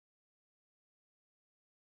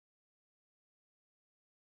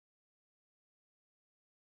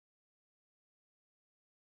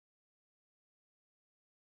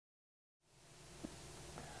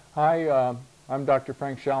Hi, I'm Dr.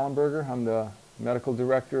 Frank Schallenberger. I'm the medical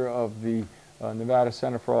director of the Nevada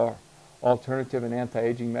Center for Alternative and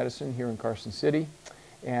Anti-Aging Medicine here in Carson City.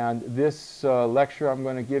 And this lecture I'm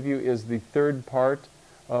going to give you is the third part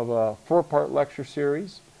of a four-part lecture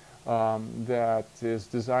series that is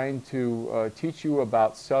designed to teach you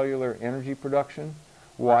about cellular energy production,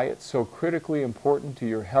 why it's so critically important to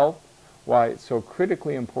your health, why it's so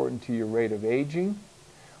critically important to your rate of aging,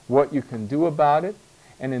 what you can do about it,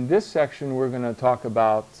 and in this section we're going to talk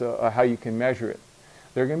about how you can measure it.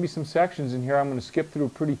 There are going to be some sections in here I'm going to skip through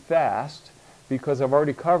pretty fast because I've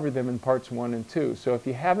already covered them in parts 1 and 2. So if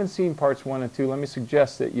you haven't seen parts 1 and 2, let me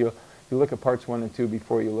suggest that you look at parts 1 and 2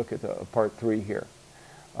 before you look at part 3 here.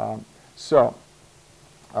 The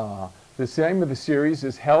name of the series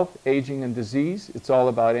is Health, Aging, and Disease. It's all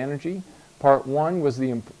about energy. Part 1 was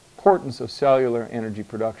the importance of cellular energy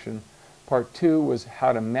production. Part 2 was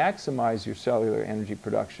how to maximize your cellular energy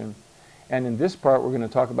production. And in this part, we're going to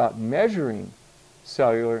talk about measuring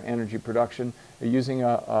cellular energy production using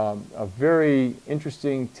a very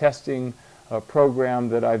interesting testing program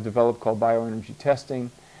that I've developed called bioenergy testing.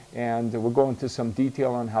 And we'll go into some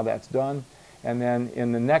detail on how that's done. And then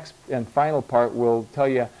in the next and final part, we'll tell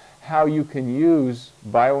you how you can use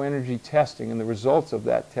bioenergy testing and the results of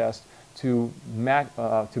that test to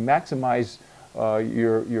maximize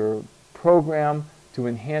your program to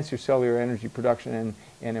enhance your cellular energy production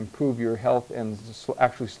and improve your health and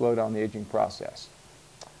actually slow down the aging process.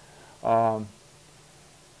 One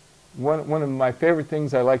of my favorite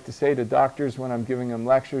things I like to say to doctors when I'm giving them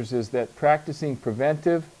lectures is that practicing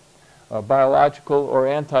preventive, biological, or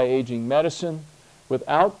anti-aging medicine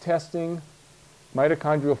without testing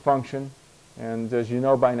mitochondrial function, and as you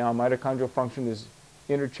know by now, mitochondrial function is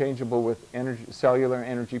interchangeable with cellular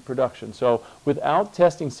energy production. So without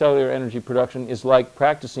testing cellular energy production is like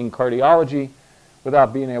practicing cardiology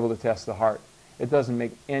without being able to test the heart. It doesn't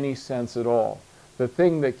make any sense at all. The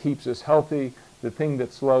thing that keeps us healthy, the thing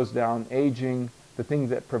that slows down aging, the thing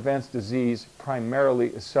that prevents disease primarily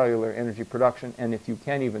is cellular energy production, and if you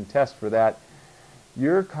can't even test for that,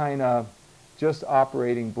 you're kind of just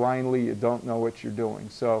operating blindly. You don't know what you're doing.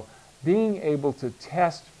 So being able to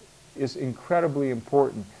test is incredibly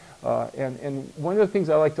important. And one of the things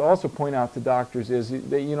I like to also point out to doctors is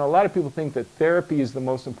that, a lot of people think that therapy is the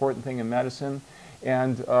most important thing in medicine.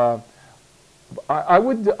 And I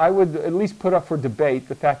would at least put up for debate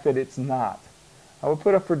the fact that it's not. I would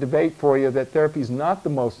put up for debate for you that therapy is not the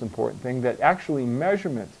most important thing, that actually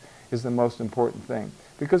measurement is the most important thing.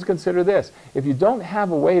 Because consider this, if you don't have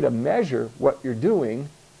a way to measure what you're doing,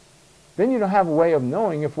 then you don't have a way of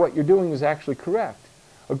knowing if what you're doing is actually correct.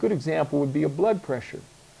 A good example would be a blood pressure.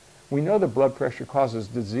 We know that blood pressure causes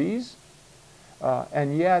disease,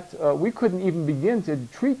 and yet we couldn't even begin to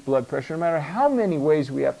treat blood pressure. No matter how many ways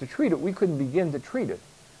we have to treat it, we couldn't begin to treat it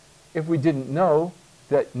if we didn't know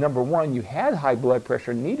that, number one, you had high blood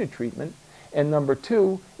pressure and needed treatment, and number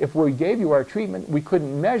two, if we gave you our treatment, we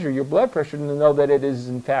couldn't measure your blood pressure to know that it is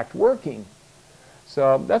in fact working.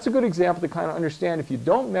 So that's a good example to kind of understand if you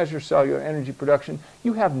don't measure cellular energy production,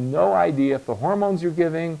 you have no idea if the hormones you're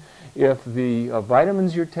giving, if the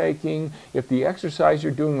vitamins you're taking, if the exercise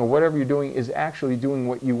you're doing or whatever you're doing is actually doing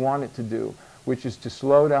what you want it to do, which is to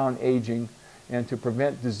slow down aging and to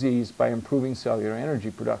prevent disease by improving cellular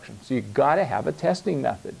energy production. So you've got to have a testing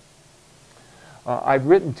method. I've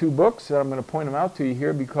written 2 books, and I'm going to point them out to you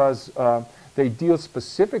here because they deal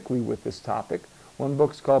specifically with this topic. One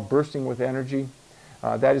book's called Bursting with Energy.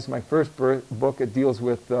 That is my first book. It deals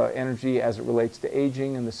with energy as it relates to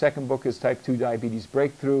aging. And the second book is Type 2 Diabetes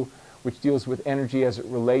Breakthrough, which deals with energy as it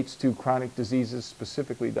relates to chronic diseases,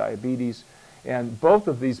 specifically diabetes. And both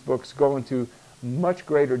of these books go into much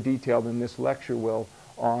greater detail than this lecture will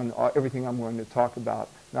on everything I'm going to talk about.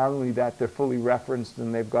 Not only that, they're fully referenced,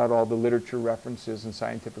 and they've got all the literature references and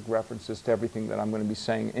scientific references to everything that I'm going to be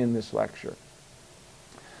saying in this lecture.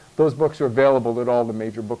 Those books are available at all the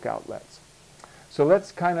major book outlets. So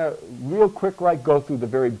let's kind of real quick go through the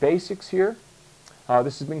very basics here.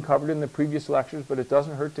 This has been covered in the previous lectures, but it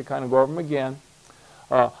doesn't hurt to kind of go over them again.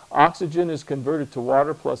 Oxygen is converted to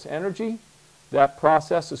water plus energy. That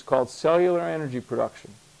process is called cellular energy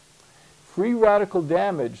production. Free radical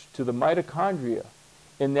damage to the mitochondria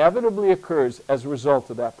inevitably occurs as a result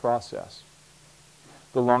of that process.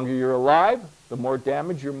 The longer you're alive, the more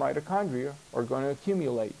damage your mitochondria are going to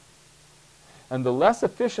accumulate. And the less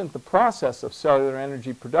efficient the process of cellular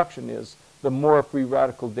energy production is, the more free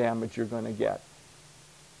radical damage you're going to get.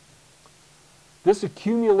 This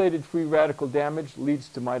accumulated free radical damage leads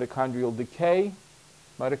to mitochondrial decay.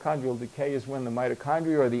 Mitochondrial decay is when the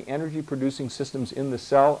mitochondria or the energy-producing systems in the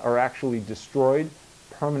cell are actually destroyed.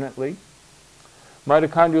 permanently.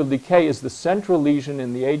 Mitochondrial decay is the central lesion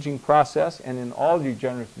in the aging process and in all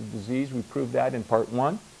degenerative disease. We proved that in part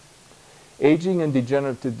 1. Aging and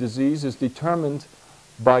degenerative disease is determined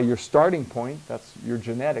by your starting point, that's your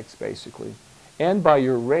genetics basically, and by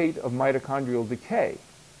your rate of mitochondrial decay.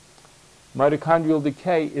 Mitochondrial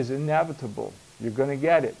decay is inevitable. You're going to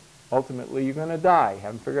get it. Ultimately, you're going to die.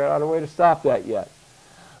 Haven't figured out a way to stop that yet.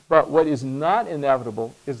 But what is not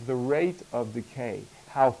inevitable is the rate of decay.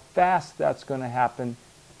 How fast that's going to happen,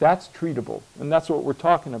 that's treatable. And that's what we're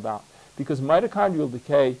talking about. Because mitochondrial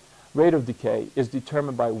decay, rate of decay, is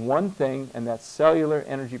determined by one thing, and that's cellular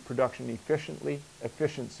energy production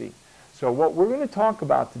efficiency. So what we're going to talk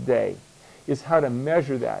about today is how to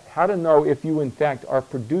measure that, how to know if you in fact are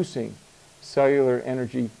producing cellular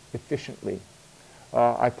energy efficiently.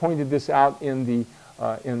 I pointed this out in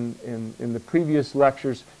the previous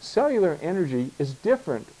lectures. Cellular energy is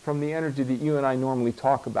different from the energy that you and I normally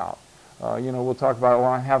talk about. We'll talk about,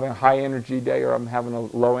 well, I'm having a high energy day or I'm having a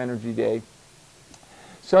low energy day.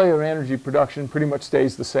 Cellular energy production pretty much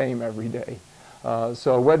stays the same every day.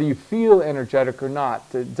 So whether you feel energetic or not,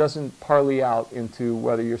 it doesn't parlay out into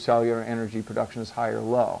whether your cellular energy production is high or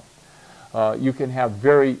low. You can have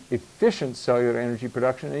very efficient cellular energy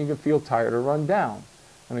production and you can feel tired or run down.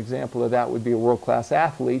 An example of that would be a world-class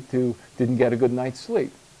athlete who didn't get a good night's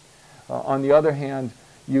sleep. On the other hand,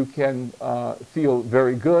 you can feel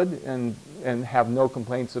very good and have no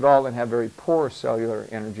complaints at all and have very poor cellular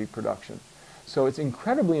energy production. So it's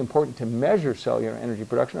incredibly important to measure cellular energy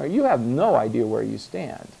production or you have no idea where you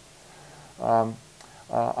stand. I'm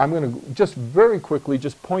going to just very quickly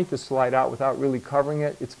just point this slide out without really covering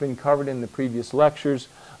it. It's been covered in the previous lectures,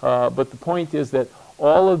 but the point is that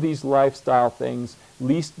all of these lifestyle things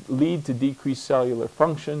lead to decreased cellular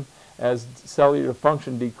function. As cellular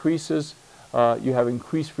function decreases, you have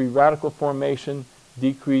increased free radical formation,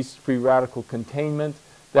 decreased free radical containment.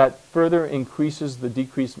 That further increases the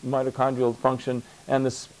decreased mitochondrial function, and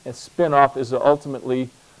the spin-off is ultimately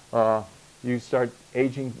you start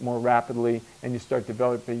aging more rapidly and you start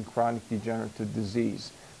developing chronic degenerative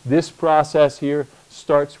disease. This process here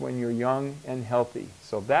starts when you're young and healthy.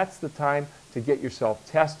 So that's the time to get yourself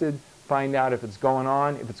tested, find out if it's going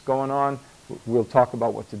on. If it's going on, we'll talk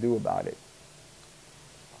about what to do about it.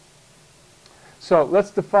 So let's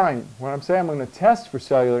define. When I'm saying I'm going to test for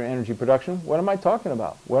cellular energy production, what am I talking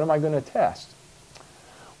about? What am I going to test?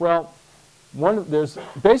 Well, there's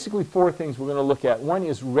basically 4 things we're going to look at. One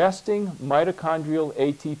is resting mitochondrial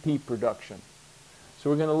ATP production. So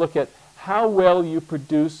we're going to look at how well you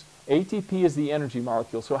produce. ATP is the energy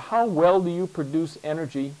molecule. So how well do you produce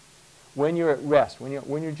energy when you're at rest, when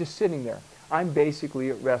you're just sitting there? I'm basically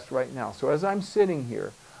at rest right now. So as I'm sitting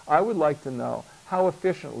here, I would like to know how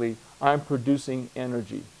efficiently I'm producing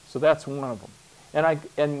energy. So that's one of them.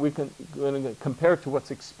 And we can compare it to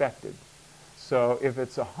what's expected. So if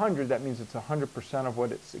it's 100, that means it's 100% of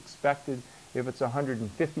what it's expected. If it's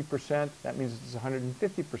 150%, that means it's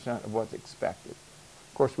 150% of what's expected.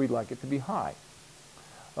 Of course, we'd like it to be high.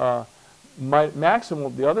 The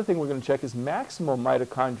other thing we're going to check is maximal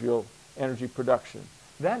mitochondrial energy production.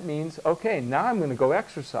 That means, okay, now I'm going to go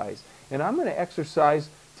exercise. And I'm going to exercise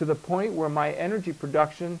to the point where my energy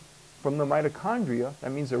production from the mitochondria,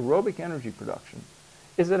 that means aerobic energy production,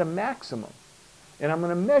 is at a maximum. And I'm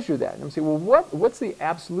going to measure that. And I'm saying, well, what's the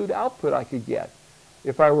absolute output I could get?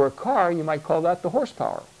 If I were a car, you might call that the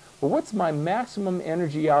horsepower. Well, what's my maximum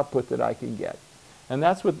energy output that I can get? And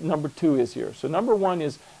that's what number 2 is here. So number 1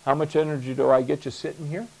 is, how much energy do I get just sitting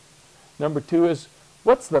here? Number 2 is,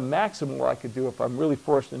 what's the maximum I could do if I'm really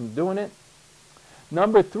forced into doing it?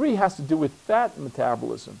 Number 3 has to do with fat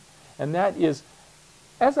metabolism. And that is,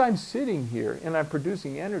 as I'm sitting here and I'm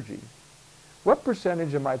producing energy, what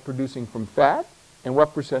percentage am I producing from fat? And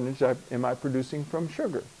what percentage am I producing from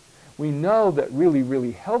sugar? We know that really,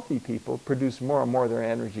 really healthy people produce more and more of their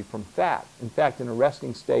energy from fat. In fact, in a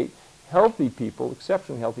resting state, healthy people,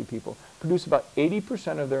 exceptionally healthy people, produce about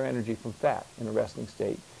 80% of their energy from fat in a resting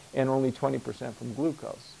state and only 20% from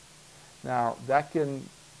glucose. Now, that can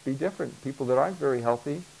be different. People that aren't very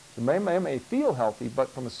healthy, they may feel healthy, but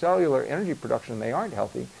from a cellular energy production, they aren't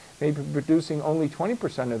healthy. May be producing only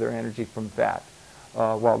 20% of their energy from fat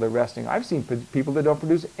while they're resting. I've seen people that don't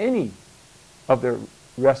produce any of their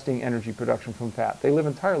resting energy production from fat. They live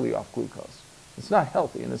entirely off glucose. It's not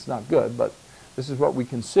healthy and it's not good, but this is what we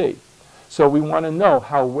can see. So we want to know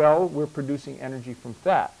how well we're producing energy from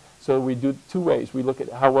fat. So we do 2 ways. We look at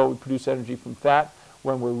how well we produce energy from fat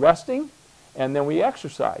when we're resting, and then we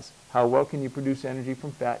exercise. How well can you produce energy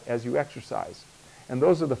from fat as you exercise? And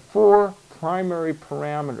those are the 4 primary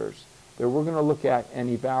parameters that we're going to look at and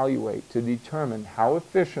evaluate to determine how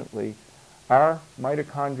efficiently our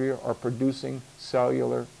mitochondria are producing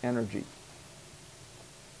cellular energy.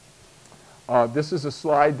 This is a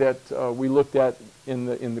slide that we looked at in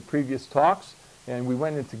the previous talks, and we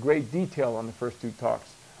went into great detail on the first two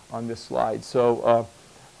talks on this slide. So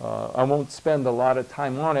I won't spend a lot of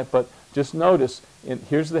time on it, but just notice,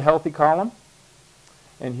 here's the healthy column,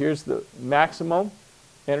 and here's the maximal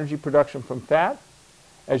energy production from fat.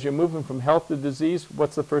 As you're moving from health to disease,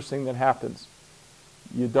 what's the first thing that happens?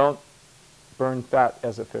 You don't burn fat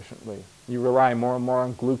as efficiently. You rely more and more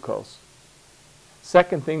on glucose.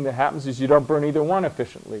 Second thing that happens is you don't burn either one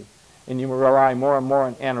efficiently, and you rely more and more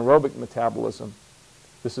on anaerobic metabolism.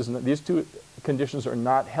 These two conditions are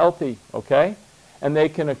not healthy, okay? And they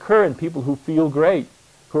can occur in people who feel great,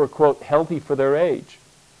 who are, quote, healthy for their age.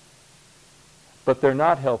 But they're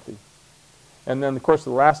not healthy. And then, of course,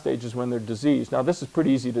 the last stage is when they're diseased. Now, this is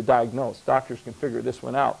pretty easy to diagnose. Doctors can figure this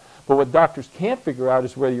one out. But what doctors can't figure out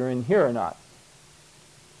is whether you're in here or not.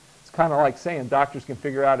 It's kind of like saying doctors can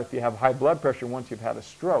figure out if you have high blood pressure once you've had a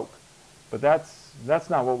stroke. But that's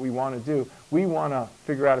not what we want to do. We want to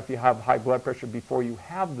figure out if you have high blood pressure before you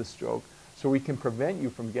have the stroke, so we can prevent you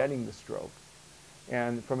from getting the stroke.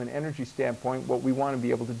 And from an energy standpoint, what we want to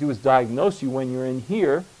be able to do is diagnose you when you're in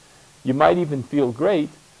here. You might even feel great,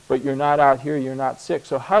 but you're not out here, you're not sick.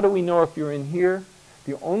 So how do we know if you're in here?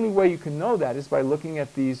 The only way you can know that is by looking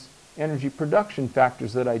at these energy production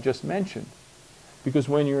factors that I just mentioned. Because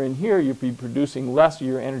when you're in here, you'll be producing less of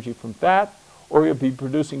your energy from fat, or you'll be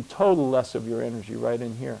producing total less of your energy right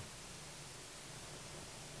in here.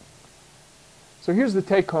 So here's the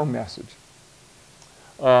take-home message.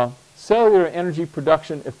 Cellular energy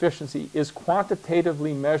production efficiency is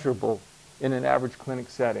quantitatively measurable in an average clinic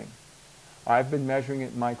setting. I've been measuring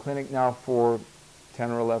it in my clinic now for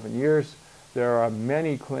 10 or 11 years. There are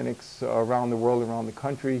many clinics around the world, around the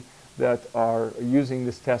country, that are using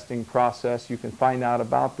this testing process. You can find out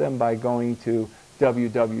about them by going to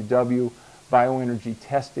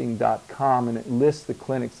www.bioenergytesting.com, and it lists the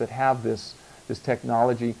clinics that have this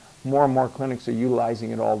technology. More and more clinics are utilizing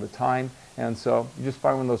it all the time, and so you just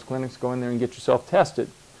find one of those clinics, go in there and get yourself tested.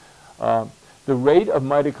 The rate of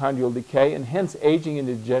mitochondrial decay, and hence aging and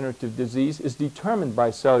degenerative disease, is determined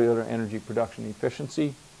by cellular energy production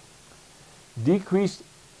efficiency. Decreased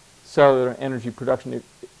cellular energy production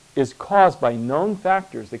is caused by known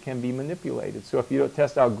factors that can be manipulated. So if you don't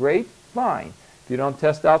test out great, fine. If you don't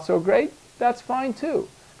test out so great, that's fine too.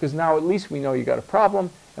 Because now at least we know you got a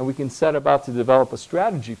problem, and we can set about to develop a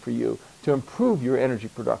strategy for you to improve your energy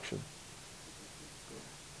production.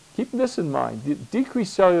 Keep this in mind.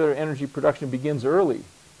 Decreased cellular energy production begins early,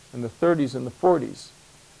 in the 30s and the 40s,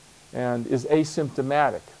 and is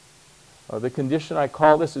asymptomatic. The condition I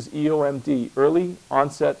call this is EOMD, early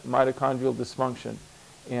onset mitochondrial dysfunction.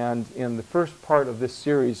 And in the first part of this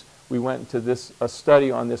series, we went into a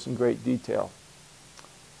study on this in great detail.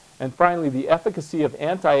 And finally, the efficacy of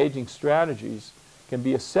anti-aging strategies can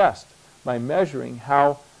be assessed by measuring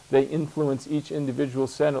how they influence each individual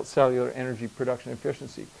cellular energy production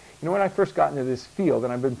efficiency. You know, when I first got into this field,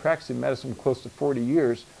 and I've been practicing medicine for close to 40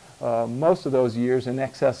 years, most of those years, in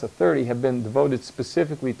excess of 30, have been devoted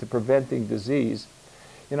specifically to preventing disease.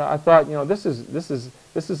 You know, I thought, you know, this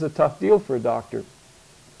is a tough deal for a doctor.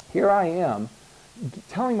 Here I am,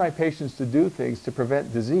 telling my patients to do things to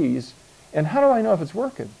prevent disease, and how do I know if it's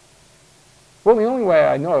working? Well, the only way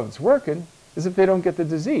I know if it's working is if they don't get the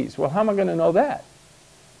disease. Well, how am I going to know that?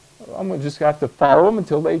 I'm going to just have to follow them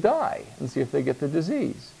until they die and see if they get the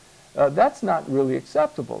disease. That's not really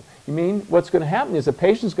acceptable. You mean what's going to happen is a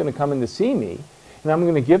patient's going to come in to see me, and I'm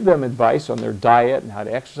going to give them advice on their diet and how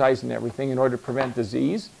to exercise and everything in order to prevent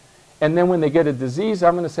disease. And then when they get a disease,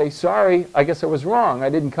 I'm going to say, sorry, I guess I was wrong. I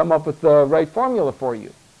didn't come up with the right formula for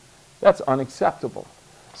you. That's unacceptable.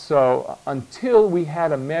 So until we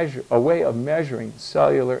had a way of measuring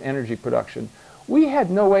cellular energy production, we had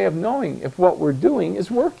no way of knowing if what we're doing is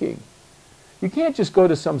working. You can't just go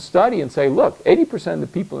to some study and say, look, 80% of the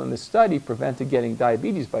people in this study prevented getting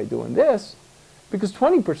diabetes by doing this, because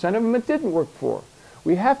 20% of them it didn't work for.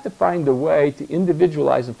 We have to find a way to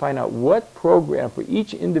individualize and find out what program for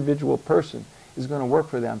each individual person is going to work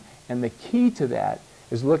for them. And the key to that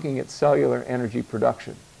is looking at cellular energy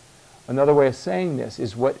production. Another way of saying this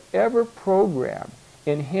is whatever program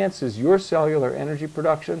enhances your cellular energy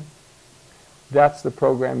production, that's the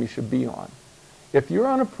program you should be on. If you're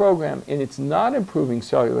on a program and it's not improving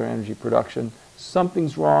cellular energy production,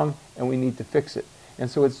 something's wrong and we need to fix it. And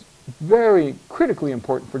so it's very critically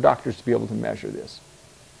important for doctors to be able to measure this.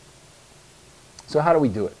 So how do we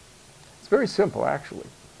do it? It's very simple, actually.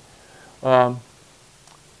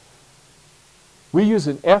 We use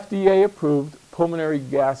an FDA-approved pulmonary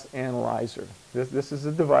gas analyzer. This is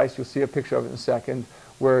a device, you'll see a picture of it in a second,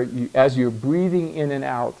 where as you're breathing in and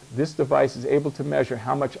out, this device is able to measure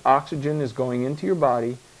how much oxygen is going into your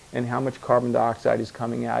body and how much carbon dioxide is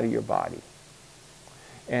coming out of your body.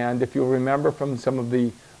 And if you'll remember from some of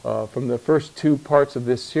the from the first two parts of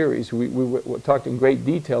this series, we talked in great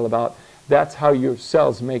detail about that's how your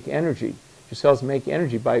cells make energy. Your cells make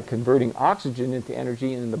energy by converting oxygen into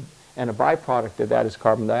energy, and a byproduct of that is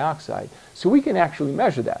carbon dioxide. So we can actually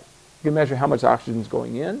measure that. We can measure how much oxygen is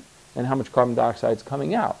going in and how much carbon dioxide is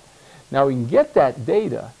coming out. Now we can get that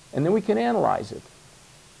data, and then we can analyze it.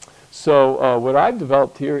 So what I've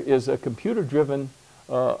developed here is a computer-driven,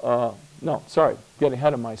 no, sorry, getting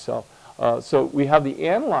ahead of myself. So we have the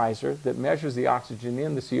analyzer that measures the oxygen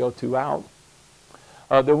in, the CO2 out.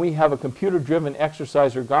 Then we have a computer-driven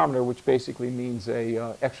exercise ergometer, which basically means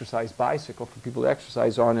a exercise bicycle for people to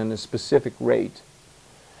exercise on in a specific rate.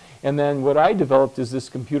 And then what I developed is this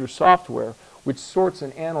computer software which sorts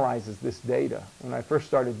and analyzes this data. When I first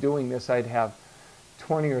started doing this, I'd have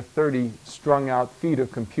 20 or 30 strung out feet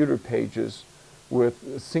of computer pages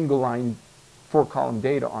with single line 4-column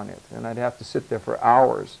data on it. And I'd have to sit there for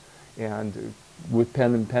hours and with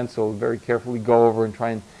pen and pencil very carefully go over and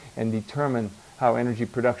try and determine how energy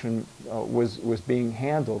production was being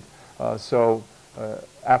handled.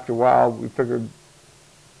 After a while we figured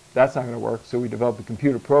that's not going to work, so we developed a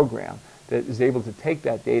computer program that is able to take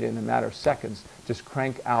that data in a matter of seconds, just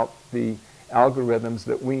crank out the algorithms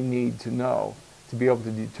that we need to know to be able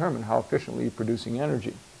to determine how efficiently you're producing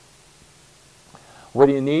energy. What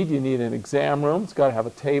do you need? You need an exam room. It's got to have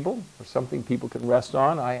a table or something people can rest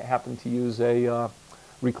on. I happen to use a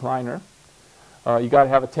recliner. You got to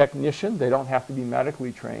have a technician. They don't have to be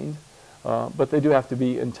medically trained, but they do have to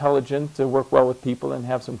be intelligent, to work well with people, and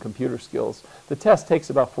have some computer skills. The test takes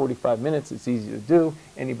about 45 minutes. It's easy to do.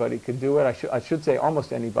 Anybody can do it. I should say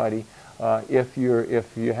almost anybody. If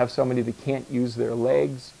you have somebody that can't use their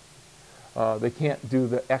legs, they can't do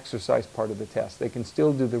the exercise part of the test. They can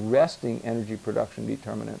still do the resting energy production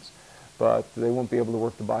determinants, but they won't be able to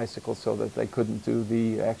work the bicycle, so that they couldn't do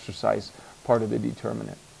the exercise part of the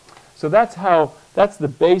determinant. So that's the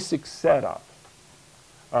basic setup.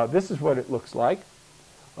 This is what it looks like.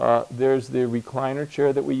 There's the recliner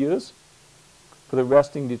chair that we use for the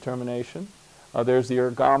resting determination. There's the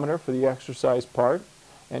ergometer for the exercise part.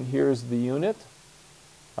 And here's the unit.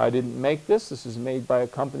 I didn't make this. This is made by a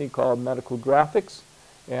company called Medical Graphics.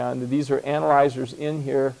 And these are analyzers in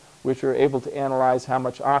here which are able to analyze how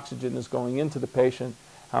much oxygen is going into the patient,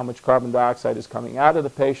 how much carbon dioxide is coming out of the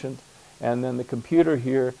patient. And then the computer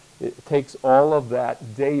here, it takes all of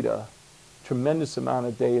that data, tremendous amount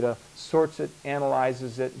of data, sorts it,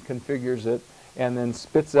 analyzes it, configures it, and then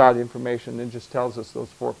spits out information and just tells us those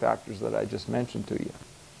 4 factors that I just mentioned to you.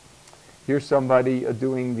 Here's somebody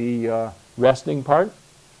doing the resting part.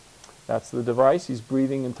 That's the device. He's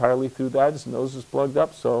breathing entirely through that. His nose is plugged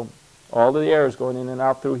up, so all of the air is going in and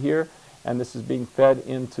out through here, and this is being fed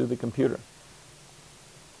into the computer.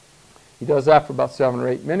 He does that for about 7 or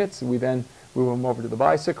 8 minutes, and we then move him over to the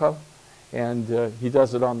bicycle, and he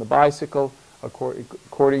does it on the bicycle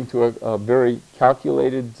according to a very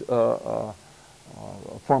calculated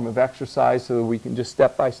form of exercise, so that we can just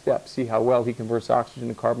step by step see how well he converts oxygen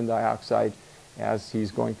to carbon dioxide as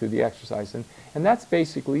he's going through the exercise. And that's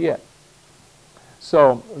basically it.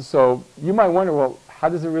 So you might wonder, well, how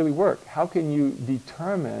does it really work? How can you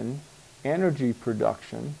determine energy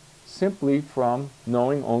production simply from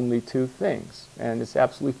knowing only 2 things? And it's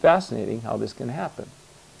absolutely fascinating how this can happen.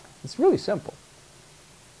 It's really simple.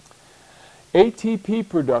 ATP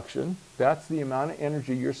production, that's the amount of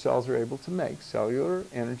energy your cells are able to make, cellular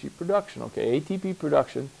energy production. Okay, ATP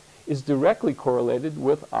production is directly correlated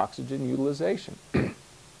with oxygen utilization.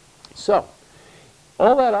 So,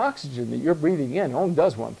 all that oxygen that you're breathing in only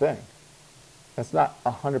does one thing. That's not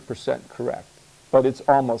 100% correct, but it's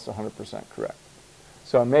almost 100% correct.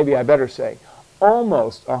 So maybe I better say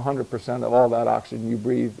almost 100% of all that oxygen you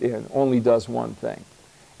breathe in only does one thing,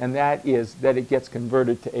 and that is that it gets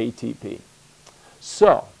converted to ATP.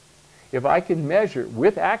 So, if I can measure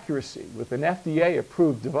with accuracy, with an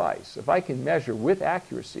FDA-approved device, if I can measure with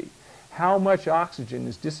accuracy how much oxygen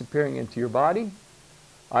is disappearing into your body,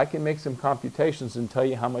 I can make some computations and tell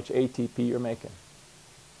you how much ATP you're making.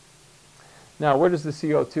 Now, where does the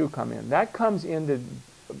CO2 come in? That comes in to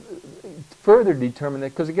further determine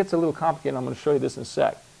that, because it gets a little complicated. I'm going to show you this in a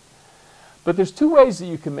sec. But there's 2 ways that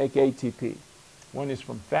you can make ATP. One is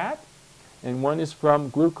from fat, and one is from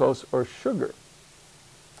glucose or sugar.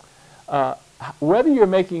 Whether you're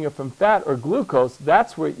making it from fat or glucose,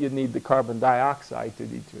 that's where you need the carbon dioxide to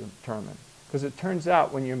determine. Because it turns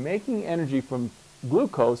out when you're making energy from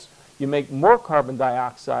glucose, you make more carbon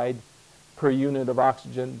dioxide per unit of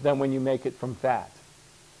oxygen than when you make it from fat.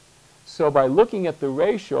 So by looking at the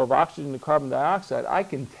ratio of oxygen to carbon dioxide, I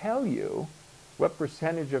can tell you what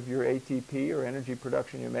percentage of your ATP or energy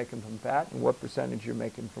production you're making from fat and what percentage you're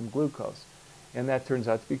making from glucose. And that turns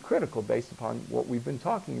out to be critical based upon what we've been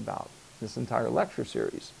talking about this entire lecture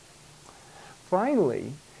series.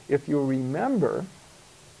 Finally, if you'll remember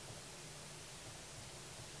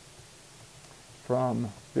from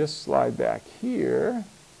this slide back here,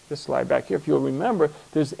 if you'll remember,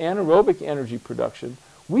 there's anaerobic energy production.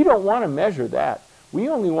 We don't want to measure that. We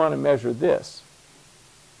only want to measure this.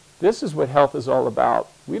 This is what health is all about.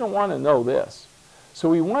 We don't want to know this. So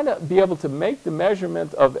we want to be able to make the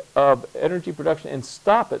measurement of energy production and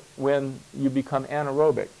stop it when you become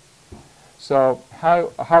anaerobic. So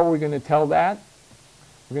how are we going to tell that?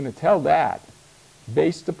 We're going to tell that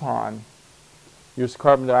based upon your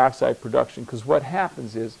carbon dioxide production, because what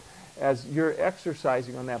happens is as you're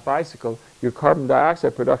exercising on that bicycle, your carbon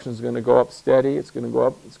dioxide production is going to go up steady. It's going to go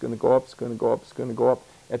up, it's going to go up, it's going to go up, it's going to go up.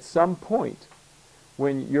 At some point,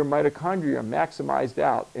 when your mitochondria are maximized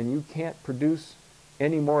out and you can't produce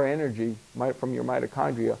any more energy from your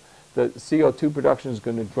mitochondria, the CO2 production is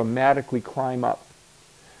going to dramatically climb up.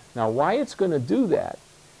 Now, why it's going to do that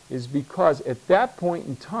is because at that point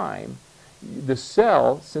in time, the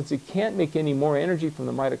cell, since it can't make any more energy from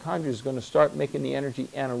the mitochondria, is going to start making the energy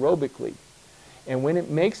anaerobically. And when it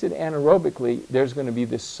makes it anaerobically, there's going to be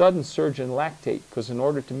this sudden surge in lactate, because in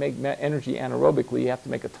order to make energy anaerobically, you have to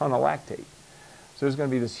make a ton of lactate. So there's going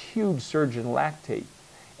to be this huge surge in lactate.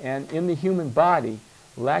 And in the human body,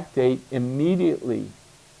 lactate immediately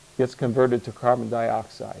gets converted to carbon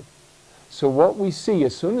dioxide. So what we see,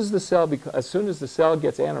 as soon as the cell gets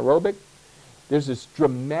anaerobic, there's this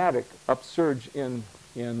dramatic upsurge in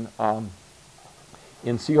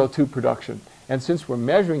CO2 production. And since we're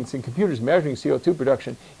measuring, since computers measuring CO2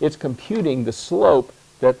 production, it's computing the slope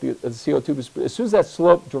that the CO2 is. As soon as that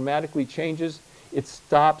slope dramatically changes, it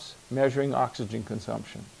stops measuring oxygen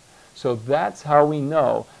consumption. So that's how we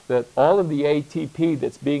know that all of the ATP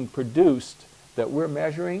that's being produced that we're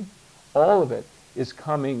measuring, all of it is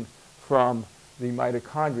coming from the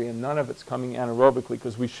mitochondria, and none of it's coming anaerobically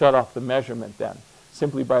because we shut off the measurement then,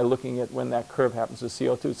 simply by looking at when that curve happens to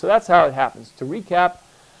CO2. So that's how it happens. To recap,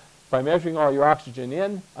 by measuring all your oxygen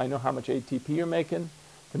in, I know how much ATP you're making.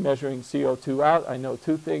 To measuring CO2 out, I know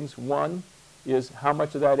two things. One is how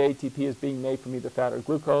much of that ATP is being made from either fat or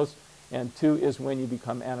glucose, and two is when you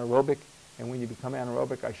become anaerobic. And when you become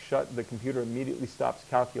anaerobic, the computer immediately stops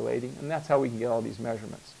calculating, and that's how we can get all these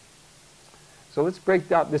measurements. So let's break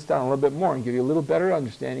this down a little bit more and give you a little better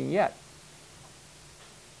understanding yet.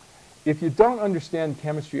 If you don't understand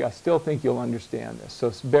chemistry, I still think you'll understand this,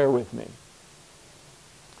 so bear with me.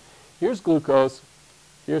 Here's glucose,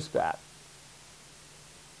 here's fat.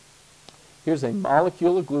 Here's a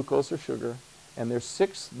molecule of glucose or sugar, and there's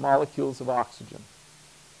 6 molecules of oxygen.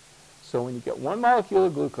 So when you get 1 molecule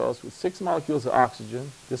of glucose with 6 molecules of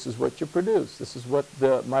oxygen, this is what you produce. This is what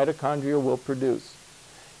the mitochondria will produce.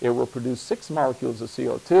 It will produce 6 molecules of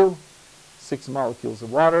CO2, 6 molecules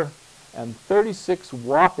of water, and 36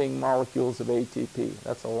 whopping molecules of ATP.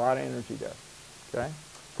 That's a lot of energy there, okay?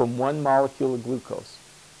 From 1 molecule of glucose.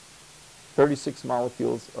 36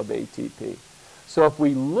 molecules of ATP. So if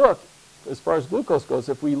we look, as far as glucose goes,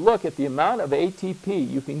 if we look at the amount of ATP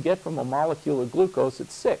you can get from a molecule of glucose,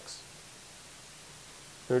 it's 6.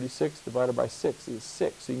 36 divided by 6 is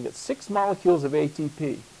 6. So you can get 6 molecules of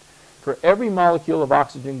ATP for every molecule of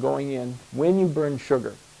oxygen going in when you burn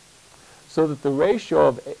sugar. So that the ratio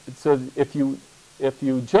of, so if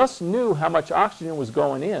you just knew how much oxygen was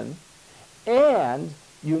going in, and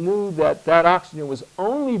you knew that that oxygen was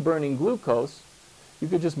only burning glucose, you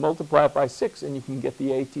could just multiply it by 6 and you can get the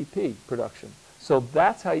ATP production. So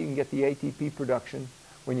that's how you can get the ATP production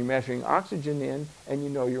when you're measuring oxygen in and you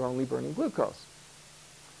know you're only burning glucose.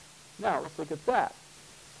 Now let's look at that.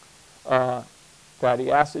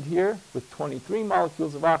 Fatty acid here with 23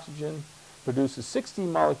 molecules of oxygen produces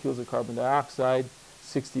 16 molecules of carbon dioxide,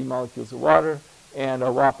 60 molecules of water, and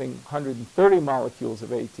a whopping 130 molecules of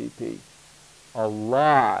ATP. A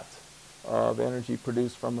lot of energy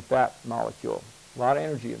produced from a fat molecule. A lot of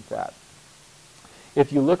energy in fat.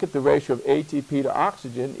 If you look at the ratio of ATP to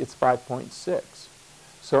oxygen, it's 5.6.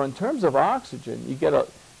 So in terms of oxygen, you get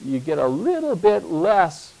a little bit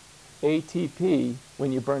less ATP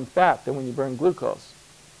when you burn fat than when you burn glucose.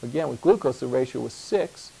 Again, with glucose, the ratio was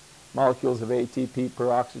 6 molecules of ATP per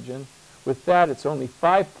oxygen. With fat, it's only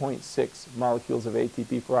 5.6 molecules of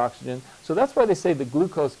ATP per oxygen. So that's why they say the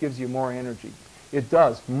glucose gives you more energy. It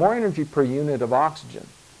does. More energy per unit of oxygen.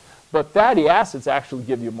 But fatty acids actually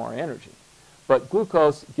give you more energy. But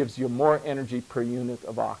glucose gives you more energy per unit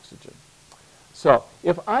of oxygen. So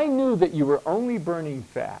if I knew that you were only burning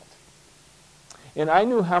fat, and I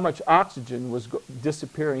knew how much oxygen was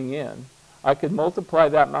disappearing in, I could multiply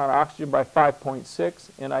that amount of oxygen by 5.6,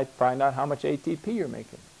 and I'd find out how much ATP you're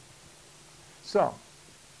making. So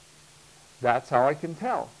that's how I can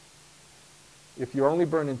tell. If you're only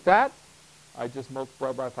burning fat, I just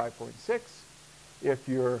multiply by 5.6. If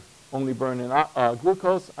you're only burning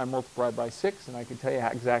glucose, I multiply by 6, and I can tell you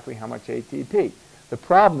exactly how much ATP. The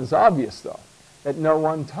problem is obvious, though. At no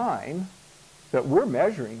one time that we're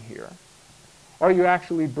measuring here are you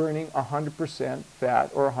actually burning 100% fat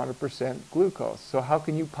or 100% glucose. So how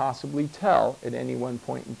can you possibly tell at any one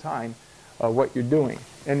point in time what you're doing?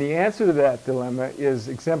 And the answer to that dilemma is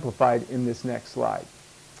exemplified in this next slide.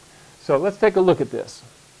 So let's take a look at this.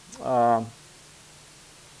 What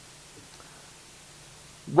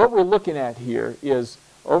we're looking at here is,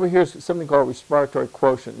 over here is something called respiratory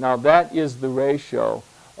quotient. Now that is the ratio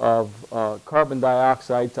of carbon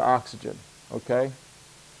dioxide to oxygen, okay?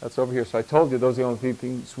 That's over here. So I told you those are the only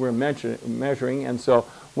things we're measuring. And so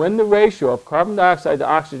when the ratio of carbon dioxide to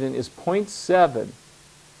oxygen is 0.7,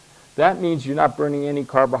 that means you're not burning any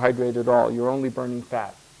carbohydrate at all. You're only burning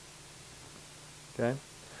fat, okay?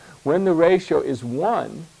 When the ratio is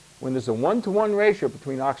 1, when there's a 1-to-1 ratio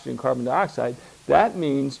between oxygen and carbon dioxide, that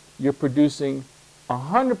means you're producing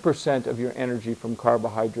 100% of your energy from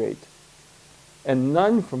carbohydrate and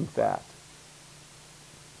none from fat.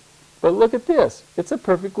 But look at this. It's a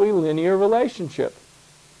perfectly linear relationship,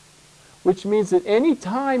 which means that any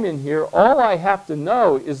time in here, all I have to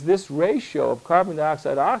know is this ratio of carbon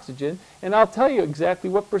dioxide to oxygen, and I'll tell you exactly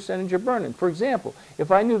what percentage you're burning. For example, if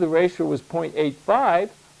I knew the ratio was 0.85,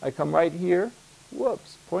 I come right here.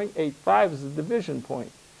 Whoops, 0.85 is the division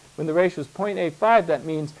point. When the ratio is 0.85, that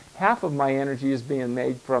means half of my energy is being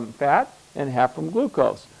made from fat and half from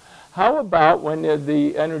glucose. How about when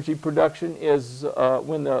the energy production is,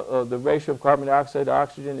 when the ratio of carbon dioxide to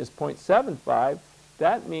oxygen is 0.75,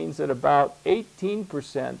 that means that about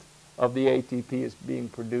 18% of the ATP is being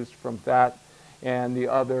produced from fat, and the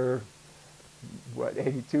other,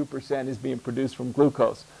 82% is being produced from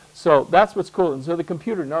glucose. So that's what's cool. And so the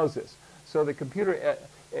computer knows this. So the computer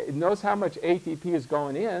it knows how much ATP is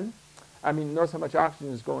going in, knows how much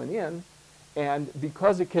oxygen is going in, and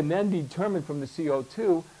because it can then determine from the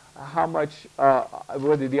CO2 how much,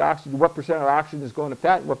 whether the oxygen, what percent of oxygen is going to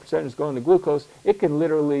fat and what percent is going to glucose, it can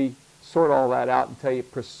literally sort all that out and tell you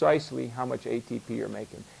precisely how much ATP you're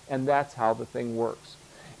making. And that's how the thing works.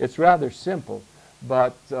 It's rather simple,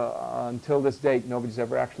 but until this date, nobody's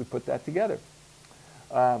ever actually put that together.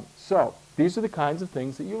 So these are the kinds of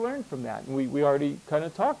things that you learn from that. And we already kind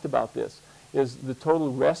of talked about this, is the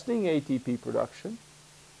total resting ATP production,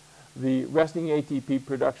 the resting ATP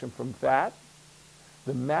production from fat,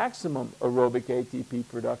 the maximum aerobic ATP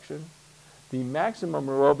production, the maximum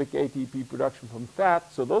aerobic ATP production from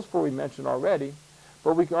fat. So those four we mentioned already.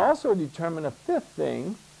 But we can also determine a fifth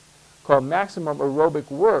thing called maximum aerobic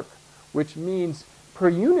work, which means per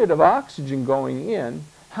unit of oxygen going in,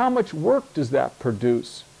 how much work does that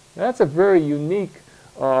produce? Now, that's a very unique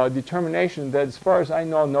determination that, as far as I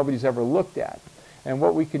know, nobody's ever looked at. And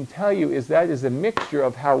what we can tell you is that is a mixture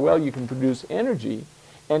of how well you can produce energy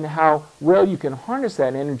and how well you can harness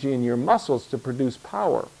that energy in your muscles to produce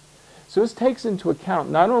power. So this takes into account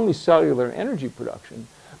not only cellular energy production,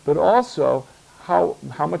 but also how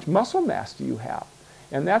much muscle mass do you have.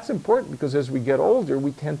 And that's important because as we get older,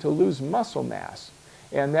 we tend to lose muscle mass.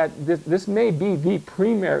 And that this may be the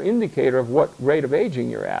premier indicator of what rate of aging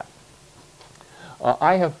you're at.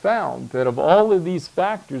 I have found that of all of these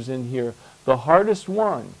factors in here, the hardest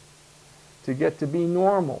one to get to be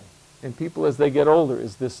normal in people as they get older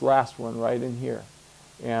is this last one right in here.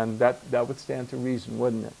 And that would stand to reason,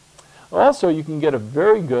 wouldn't it? Also, you can get a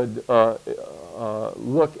very good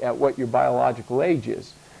look at what your biological age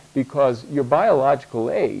is, because your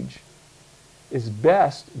biological age is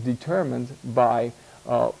best determined by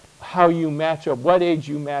how you match up, what age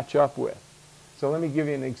you match up with. So let me give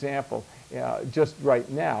you an example just right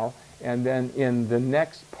now, and then in the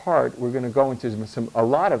next part we're going to go into a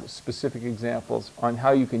lot of specific examples on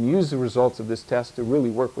how you can use the results of this test to really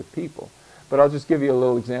work with people. But I'll just give you a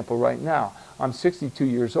little example right now. I'm 62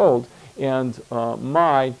 years old, and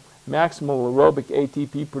my maximal aerobic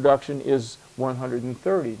ATP production is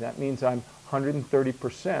 130. That means I'm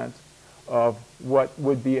 130% of what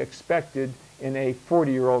would be expected in a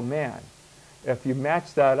 40-year-old man. If you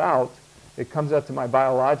match that out, it comes out to my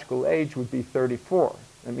biological age would be 34.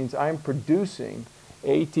 That means I'm producing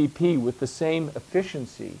ATP with the same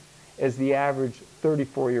efficiency as the average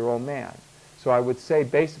 34-year-old man. So I would say,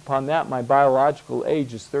 based upon that, my biological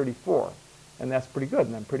age is 34. And that's pretty good,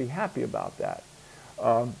 and I'm pretty happy about that.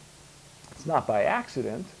 It's not by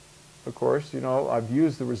accident. Of course, you know, I've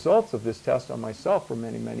used the results of this test on myself for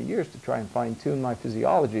many, many years to try and fine-tune my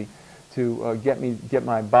physiology to get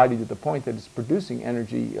my body to the point that it's producing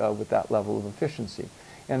energy with that level of efficiency.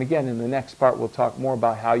 And again, in the next part, we'll talk more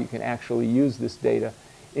about how you can actually use this data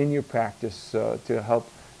in your practice to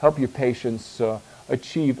help your patients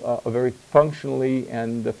achieve a very functionally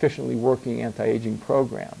and efficiently working anti-aging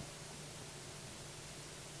program.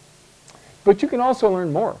 But you can also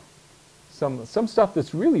learn more. Some stuff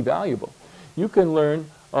that's really valuable. You can learn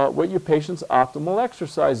what your patient's optimal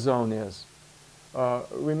exercise zone is.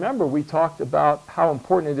 Remember, we talked about how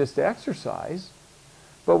important it is to exercise,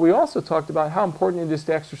 but we also talked about how important it is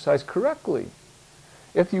to exercise correctly.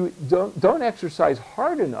 If you don't exercise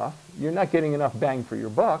hard enough, you're not getting enough bang for your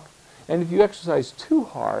buck. And if you exercise too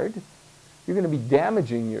hard, you're going to be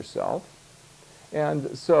damaging yourself.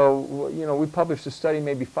 And so, you know, we published a study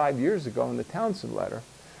maybe 5 years ago in the Townsend letter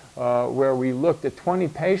where we looked at 20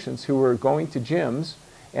 patients who were going to gyms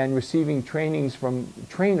and receiving trainings from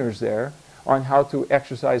trainers there on how to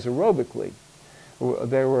exercise aerobically.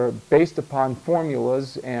 They were based upon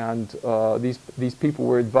formulas, and these people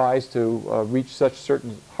were advised to reach such a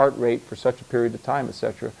certain heart rate for such a period of time,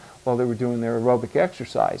 etc., while they were doing their aerobic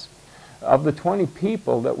exercise. Of the 20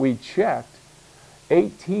 people that we checked,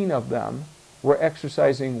 18 of them were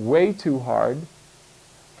exercising way too hard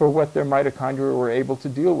for what their mitochondria were able to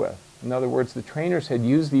deal with. In other words, the trainers had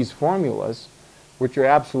used these formulas, which are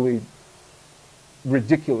absolutely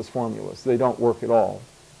ridiculous formulas. They don't work at all.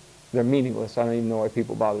 They're meaningless. I don't even know why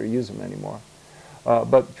people bother to use them anymore.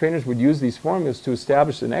 But trainers would use these formulas to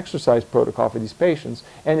establish an exercise protocol for these patients,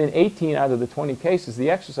 and in 18 out of the 20 cases,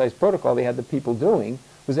 the exercise protocol they had the people doing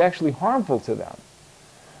was actually harmful to them.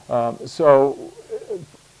 So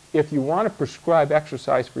if you want to prescribe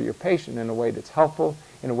exercise for your patient in a way that's helpful,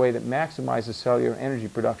 in a way that maximizes cellular energy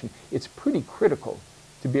production, it's pretty critical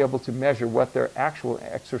to be able to measure what their actual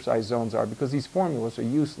exercise zones are, because these formulas are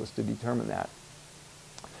useless to determine that.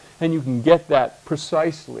 And you can get that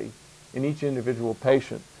precisely in each individual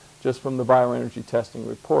patient just from the bioenergy testing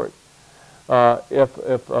report.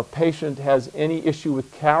 If a patient has any issue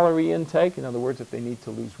with calorie intake, in other words, if they need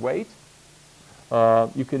to lose weight,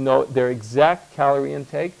 you can know their exact calorie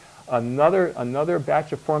intake. Another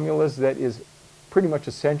batch of formulas that is pretty much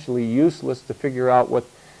essentially useless to figure out what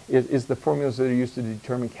is the formulas that are used to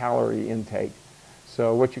determine calorie intake.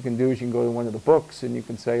 So what you can do is you can go to one of the books and you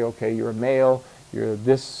can say, okay, you're a male, you're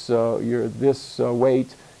this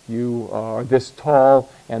weight, you are this tall,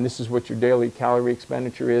 and this is what your daily calorie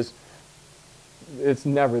expenditure is. It's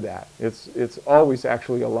never that. It's always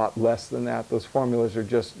actually a lot less than that. Those formulas are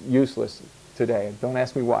just useless today. Don't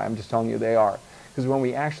ask me why, I'm just telling you they are. Because when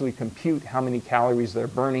we actually compute how many calories they're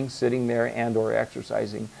burning sitting there and or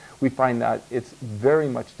exercising, we find that it's very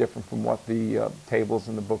much different from what the tables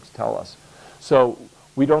and the books tell us. So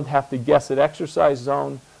we don't have to guess at exercise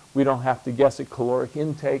zone. We don't have to guess at caloric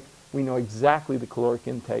intake. We know exactly the caloric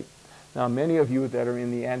intake. Now, many of you that are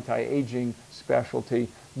in the anti-aging specialty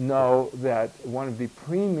know that one of the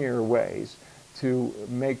premier ways to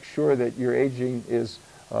make sure that your aging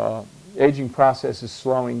process is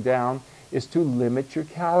slowing down is to limit your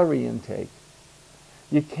calorie intake.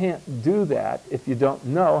 You can't do that if you don't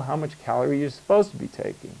know how much calorie you're supposed to be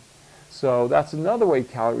taking. So that's another way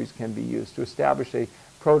calories can be used, to establish a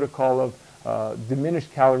protocol of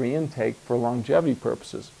diminished calorie intake for longevity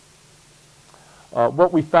purposes.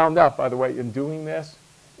 What we found out, by the way, in doing this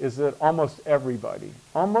is that almost everybody,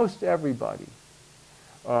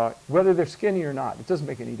 whether they're skinny or not, it doesn't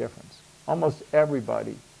make any difference. Almost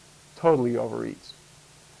everybody totally overeats.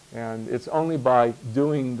 And it's only by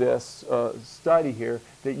doing this study here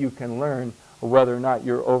that you can learn whether or not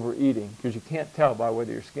you're overeating, because you can't tell by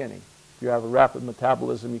whether you're skinny. If you have a rapid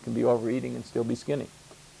metabolism, you can be overeating and still be skinny.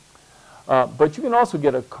 But you can also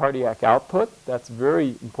get a cardiac output. That's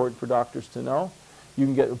very important for doctors to know. You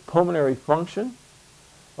can get a pulmonary function.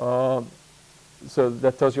 So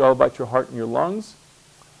that tells you all about your heart and your lungs.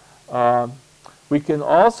 We can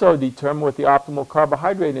also determine what the optimal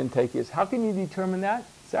carbohydrate intake is. How can you determine that?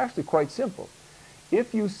 It's actually quite simple.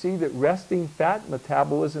 If you see that resting fat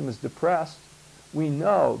metabolism is depressed, we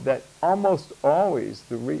know that almost always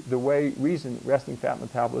the reason resting fat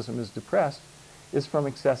metabolism is depressed is from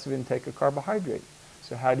excessive intake of carbohydrate.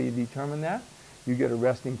 So how do you determine that? You get a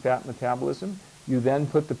resting fat metabolism. You then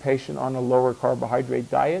put the patient on a lower carbohydrate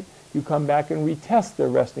diet. You come back and retest their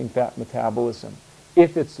resting fat metabolism.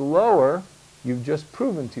 If it's lower, You've just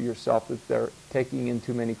proven to yourself that they're taking in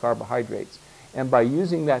too many carbohydrates. And by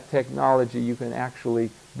using that technology, you can actually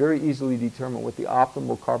very easily determine what the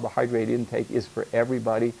optimal carbohydrate intake is for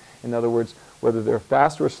everybody. In other words, whether they're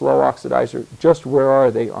fast or slow oxidizer, just where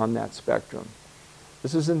are they on that spectrum?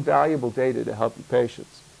 This is invaluable data to help your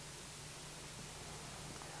patients.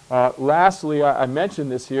 Lastly, I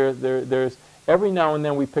mentioned this here, there's every now and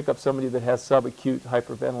then we pick up somebody that has subacute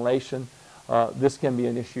hyperventilation. This can be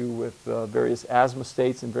an issue with various asthma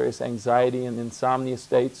states and various anxiety and insomnia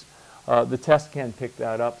states. The test can pick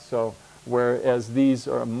that up, so whereas these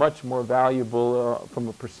are much more valuable from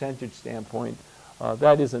a percentage standpoint,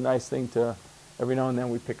 that is a nice thing to, every now and then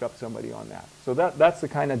we pick up somebody on that. So that's the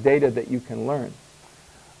kind of data that you can learn.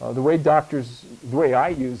 The way I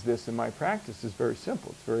use this in my practice is very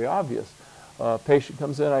simple. It's very obvious. Patient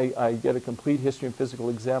comes in, I get a complete history and physical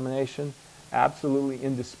examination, absolutely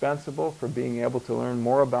indispensable for being able to learn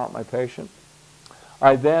more about my patient.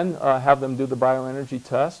 I then have them do the bioenergy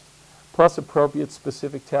test, plus appropriate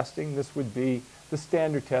specific testing. This would be the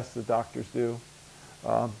standard tests that doctors do.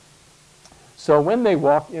 So when they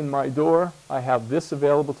walk in my door, I have this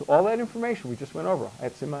available to all that information we just went over.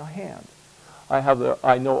 It's in my hand.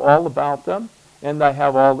 I know all about them, and I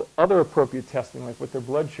have all the other appropriate testing, like what their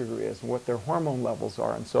blood sugar is and what their hormone levels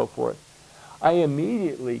are and so forth. I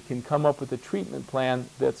immediately can come up with a treatment plan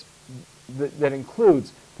that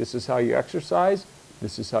includes, this is how you exercise,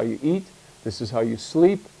 this is how you eat, this is how you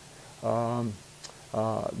sleep,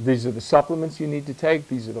 these are the supplements you need to take,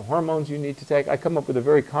 these are the hormones you need to take. I come up with a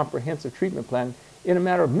very comprehensive treatment plan in a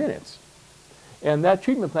matter of minutes. And that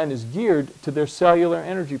treatment plan is geared to their cellular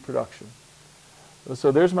energy production.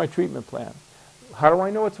 So there's my treatment plan. How do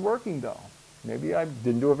I know it's working, though? Maybe I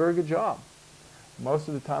didn't do a very good job. Most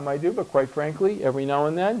of the time I do, but quite frankly, every now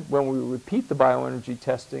and then, when we repeat the bioenergy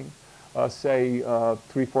testing, say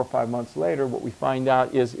 3, 4, 5 months later, what we find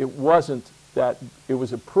out is it wasn't that, it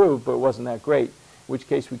was approved, but it wasn't that great, in which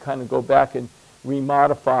case we kind of go back and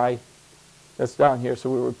remodify. That's down here,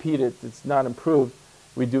 so we repeat it. It's not improved.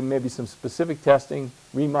 We do maybe some specific testing,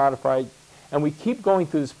 remodify, and we keep going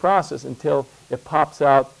through this process until it pops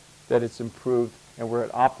out that it's improved and we're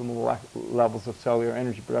at optimal levels of cellular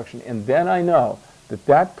energy production. And then I know that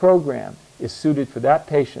that program is suited for that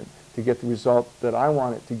patient to get the result that I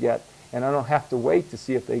want it to get. And I don't have to wait to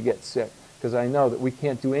see if they get sick, because I know that we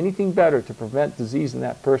can't do anything better to prevent disease in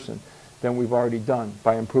that person than we've already done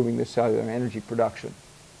by improving their cellular energy production.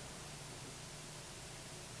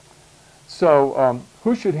 So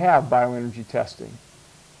who should have bioenergy testing?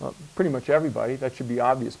 Well, pretty much everybody. That should be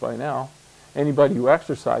obvious by now. Anybody who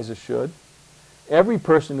exercises should. Every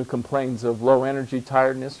person who complains of low energy,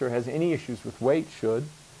 tiredness, or has any issues with weight should.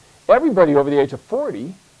 Everybody over the age of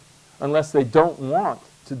 40, unless they don't want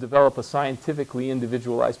to develop a scientifically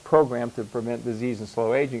individualized program to prevent disease and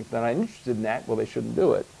slow aging. If they're not interested in that, well, they shouldn't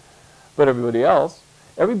do it. But everybody else,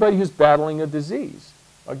 everybody who's battling a disease.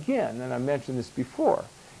 Again, and I mentioned this before,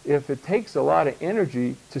 if it takes a lot of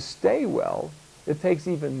energy to stay well, it takes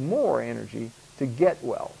even more energy to get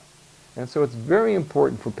well. And so it's very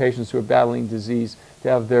important for patients who are battling disease to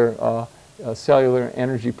have their cellular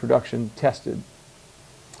energy production tested.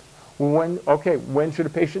 When should a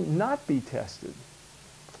patient not be tested?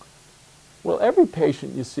 Well, every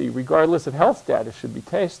patient, you see, regardless of health status, should be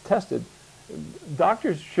tested.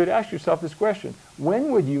 Doctors should ask yourself this question: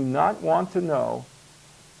 when would you not want to know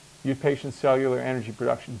your patient's cellular energy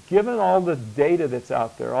production? Given all the data that's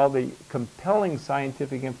out there, all the compelling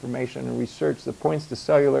scientific information and research that points to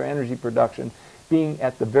cellular energy production being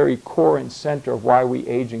at the very core and center of why we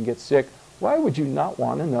age and get sick, why would you not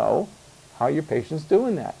want to know how your patient's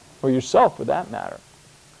doing that, or yourself for that matter?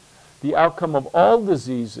 The outcome of all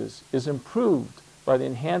diseases is improved by the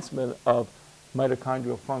enhancement of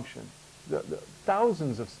mitochondrial function. The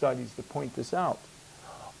thousands of studies that point this out.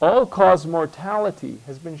 All-cause mortality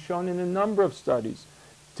has been shown in a number of studies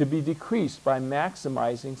to be decreased by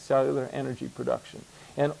maximizing cellular energy production.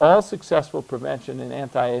 And all successful prevention and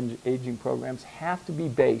anti-aging programs have to be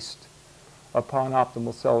based upon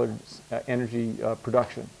optimal cellular energy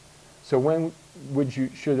production. So when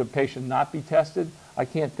should a patient not be tested? I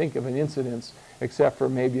can't think of an incidence except for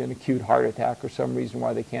maybe an acute heart attack or some reason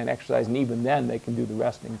why they can't exercise, and even then they can do the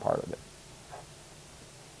resting part of it.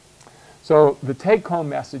 So the take-home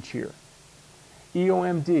message here,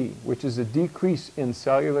 EOMD, which is a decrease in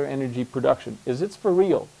cellular energy production, it's for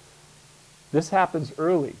real. This happens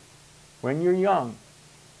early, when you're young.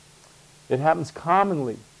 It happens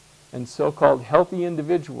commonly in so-called healthy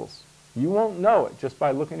individuals. You won't know it just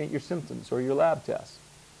by looking at your symptoms or your lab tests.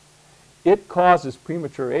 It causes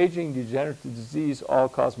premature aging, degenerative disease,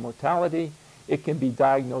 all-cause mortality. It can be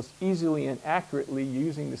diagnosed easily and accurately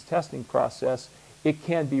using this testing process. It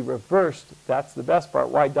can be reversed. That's the best part.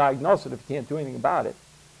 Why diagnose it if you can't do anything about it?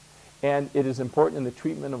 And it is important in the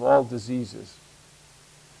treatment of all diseases.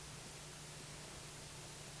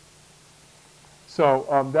 So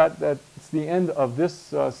that's the end of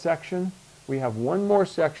this section. We have one more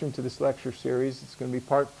section to this lecture series. It's going to be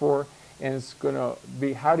part 4, and it's going to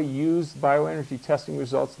be how to use bioenergy testing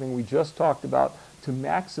results, the thing we just talked about, to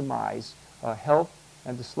maximize health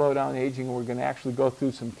and to slow down aging. And we're going to actually go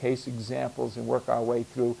through some case examples and work our way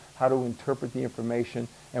through how to interpret the information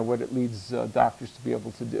and what it leads doctors to be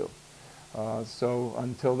able to do. So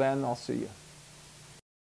until then, I'll see you.